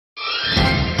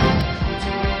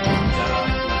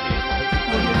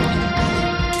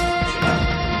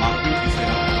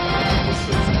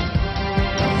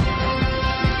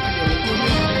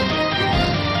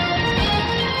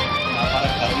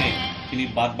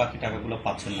বাদ বাকি টাকাগুলো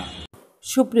পাচ্ছেন না?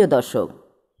 সুপ্রিয় দর্শক,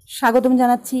 স্বাগতম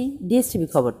জানাচ্ছি ডিএসটিভি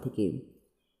খবর থেকে।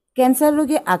 ক্যান্সার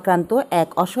রোগে আক্রান্ত এক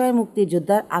অসহায়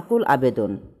মুক্তিযোদ্ধার আকুল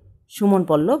আবেদন। সুমন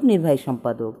পল্লব, নির্বাহী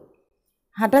সম্পাদক।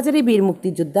 হাটহাজারী বীর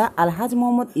মুক্তিযোদ্ধা আলহাজ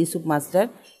মোহাম্মদ ইউসুফ মাস্টার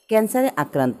ক্যান্সারে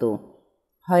আক্রান্ত,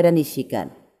 হয়রানির শিকার।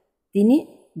 তিনি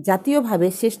জাতীয়ভাবে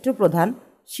শ্রেষ্ঠ প্রধান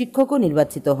শিক্ষকও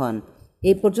নির্বাচিত হন।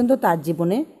 এই পর্যন্ত তার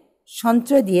জীবনে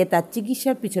সঞ্চয় দিয়ে তার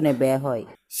চিকিৎসার পিছনে ব্যয় হয়।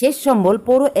 শেষ সম্বল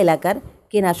পৌর এলাকার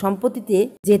কেনা সম্পত্তিতে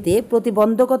যেতে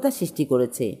প্রতিবন্ধকতা সৃষ্টি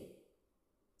করেছে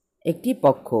একটি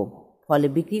পক্ষ। ফলে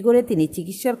বিক্রি করে তিনি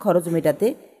চিকিৎসার খরচ মেটাতে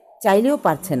চাইলেও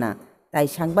পারছে না। তাই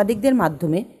সাংবাদিকদের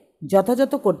মাধ্যমে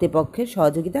যথাযথ কর্তৃপক্ষের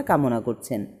সহযোগিতা কামনা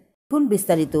করছেন। এখন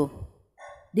বিস্তারিত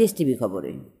ডিএসটিভি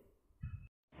খবরে।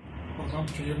 প্রথম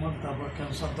টিউমার, তারপর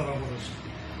ক্যান্সার ধরা পড়েছে।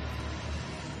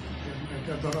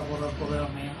 এটা ধরা পড়ার পরে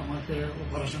আমাকে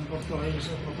অপারেশন করতে হয়ে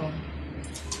গেছে প্রথম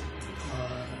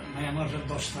মে মাসের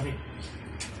 10 তারিখ।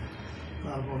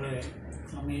 তারপরে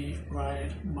আমি প্রায়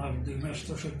 2 মাস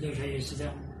তো সহ্য হয়ে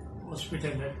গেছিলাম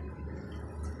হসপিটালে।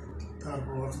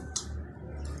 তারপর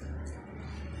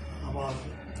আবার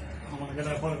আমাকে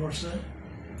রেফার করছে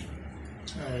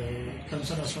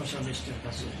ক্যান্সার স্পেশালিস্টের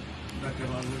কাছে, ডাক্তার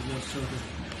আলহাজ চৌধুরী।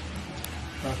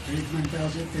 তার ট্রিটমেন্টে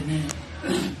আছে। তিনি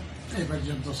এই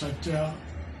পর্যন্ত 4টা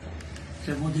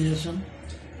কেমো দিয়েছেন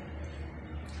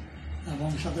এবং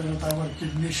সাথে সাথে আবার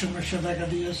কিডনির সমস্যা দেখা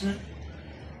দিয়েছে।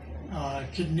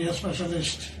 কিডনি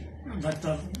স্পেশালিস্ট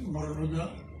ডাক্তার বড়রুদা,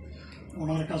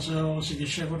 ওনার কাছেও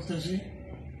চিকিৎসা করতেছি।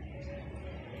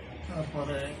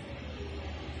 তারপরে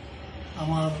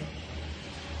আমার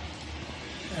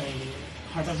এই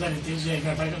হাটাজারিতে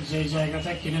যে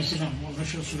জায়গাটা কিনেছিলাম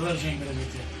 1984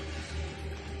 ইংরেজিতে,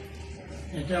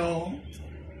 এটাও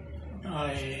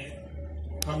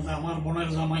আমার বোনের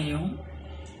জামাইও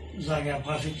জায়গা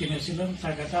পাশে কিনেছিলেন,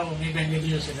 টাকাটা উনি ভেঙে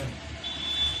দিয়েছিলেন।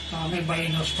 তা আমি বাই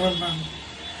ইনস্টলমেন্ট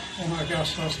ওনাকে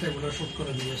আস্তে আস্তে এগুলো শোধ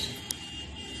করে দিয়েছি।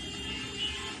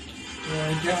 তো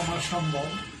এটা আমার সম্ভব।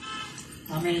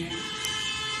 আমি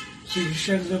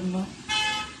চিকিৎসার জন্য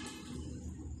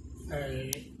এই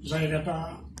জায়গাটা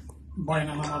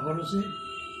বায়নানামা করেছি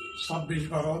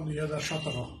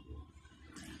 26/12/2017।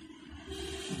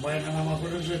 বায়নানামা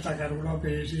করে যে টাকাগুলো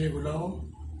পেয়েছি এগুলোও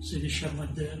চিকিৎসার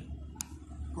মধ্যে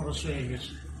খরচ হয়ে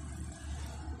গেছে।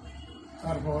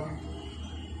 তারপর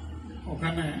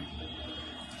ওখানে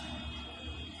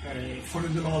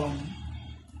ফরিদুল আলম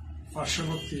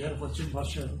পার্শ্ববর্তী এর পশ্চিম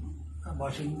পাশের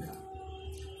বাসিন্দা,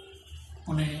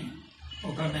 উনি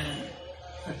ওখানে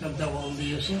একটা দেওয়াল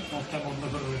দিয়েছে, তারটা বন্ধ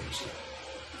করে রেখেছে।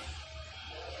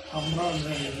 আমরা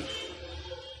যে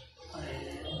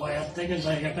বায়ার থেকে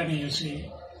জায়গাটা নিয়েছি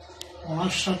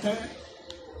ওনার সাথে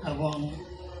এবং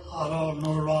আরো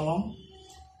নুরুল আলম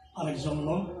আরেকজন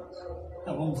লোক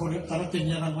এবং ফরিদ, তারা 3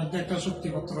 জনের মধ্যে একটা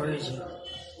চুক্তিপত্র হয়েছে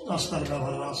রাস্তার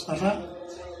ব্যবহার। রাস্তাটা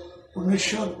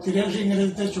 1983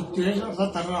 ইংরেজিতে চুক্তি হয়েছে, অর্থাৎ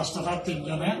তারা রাস্তাটা 3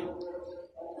 জনে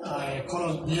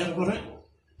খরচ বিয়ার করে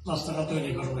রাস্তাটা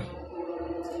তৈরি করবে।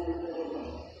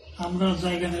 আমরা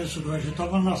জায়গা নিয়ে শুরু হয়েছি,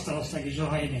 তখন রাস্তা কিছু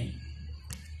হয়নি।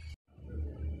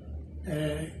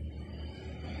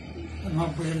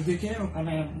 90-এর দিকে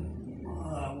ওখানে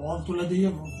ওয়াল তুলে দিয়ে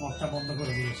পথটা বন্ধ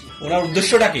করে দিয়েছে। ওনার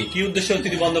উদ্দেশ্যটা কি উদ্দেশ্য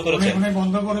তিনি বন্ধ করেছেন? উনি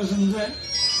বন্ধ করেছেন যে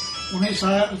উনি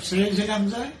চেয়েছিলেন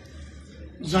যে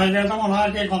জায়গাটা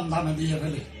ওনাকে কম দামে দিয়ে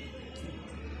ফেলি।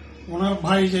 ওনার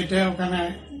ভাই যেটা ওখানে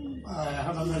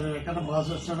এখানে বাস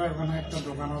স্ট্যান্ডে ওখানে একটা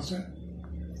দোকান আছে,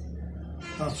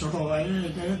 তার ছোট ভাই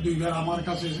এটা 2 বার আমার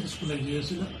কাছে স্কুলে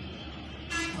গিয়েছিল,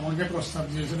 আমাকে প্রস্তাব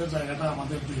দিয়েছিল জায়গাটা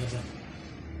আমাদের দিয়ে দেন।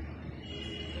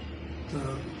 তো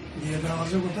দিয়ে দেওয়া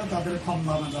যে কোথায় তাদের কম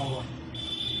দামে দেওয়া,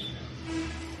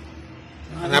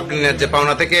 আপনি ন্যায্য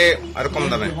পাওনা থেকে আর কম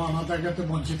দামে পাওনা থেকে তো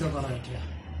বঞ্চিত করা। এটা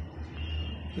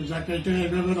তো যাকে এটা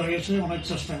এইভাবে রয়েছে, অনেক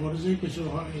চেষ্টা করেছি, কিছু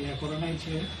ইয়ে করে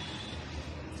নিয়েছে।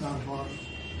 তারপর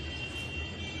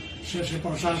শেষে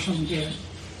প্রশাসনকে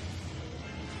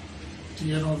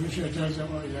টিএন অফিসে এটা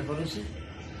ইয়ে করেছি,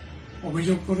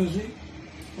 অভিযোগ করেছি।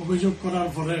 অভিযোগ করার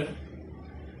পরে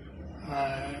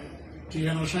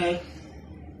টিএনও সাহেব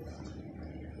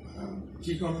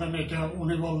কি করলেন, এটা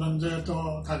উনি বললেন যে তো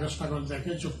কাগজ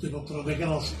দেখে চুক্তিপত্র দেখে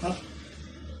রাস্তা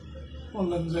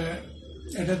বললেন যে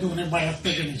এটা তো উনি বাইরে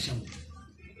থেকে নিচ্ছেন,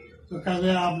 তো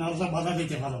কাজে আপনারা বাধা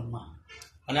দিতে পারেন না।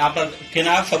 মানে আপনার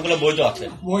কেনা সবগুলো বৈধ আছে?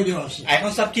 বৈধ আছে। এখন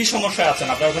স্যার কি সমস্যা আছেন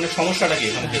আপনার ওখানে? সমস্যাটা কি?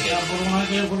 তারপর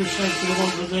ওনাকে পরিষ্কার করে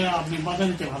বলবে যে আপনি বাধা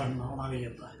দিতে পারেন না ওনার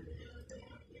ইয়েটা,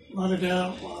 ওনার এটা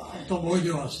তো বৈধ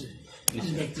আছে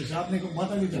দেখতেছি, আপনি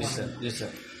বাধা দিতে পারেন।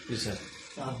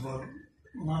 তারপর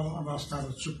ওনার রাস্তার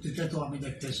চুক্তিতে তো আমি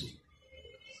দেখতেছি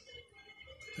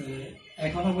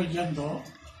এখনো পর্যন্ত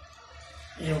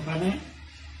ওখানে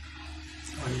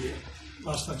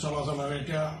রাস্তা চলাচলের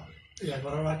এটা ইয়ে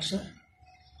করে রাখছে,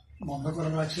 বন্ধ করে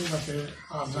রাখছে, যাতে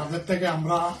আর যাদের থেকে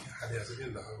আমরা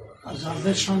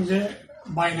যাদের সঙ্গে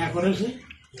বায়না করেছি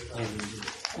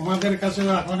ওনাদের কাছে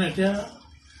এখন এটা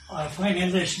ফাইনাল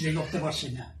রেজিস্ট্রি করতে পারছি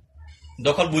না,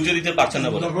 দখল বুঝিয়ে দিতে পারছেন না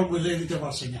বলে? দখল বুঝিয়ে দিতে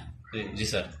পারছি না জি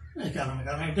স্যার। এই কারণে,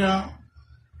 কারণ এটা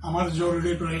আমার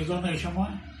জরুরি প্রয়োজন। এই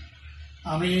সময়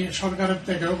আমি সরকারের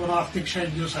থেকেও কোনো আর্থিক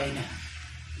সাহায্য চাই না,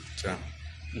 আচ্ছা,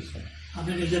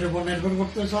 আমি নিজের উপর নির্ভর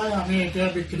করতে চাই। আমি এটা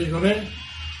বিক্রি করে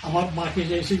আমার বাকি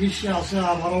যে চিকিৎসা আছে,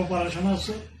 আমার অপারেশন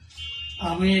আছে,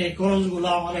 আমি এই খরচগুলো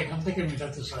আমার এখান থেকে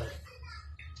মেটাতে চাই।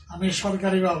 আমি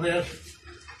সরকারিভাবে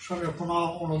কোনো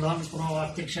অনুদান, কোনো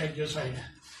আর্থিক সাহায্য চাই না।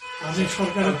 আমি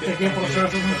সরকারের থেকে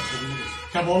প্রশাসনের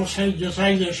কেবল সাহায্য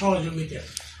চাই, যে সহযোগিতা,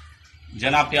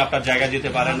 যেন আপনি আপনার জায়গায় যেতে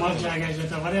পারেন। আমার জায়গায়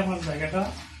যেতে পারি, আমার জায়গাটা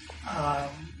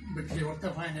বিক্রি করতে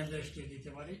ফাইনাল রেজিস্ট্রি দিতে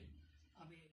পারি।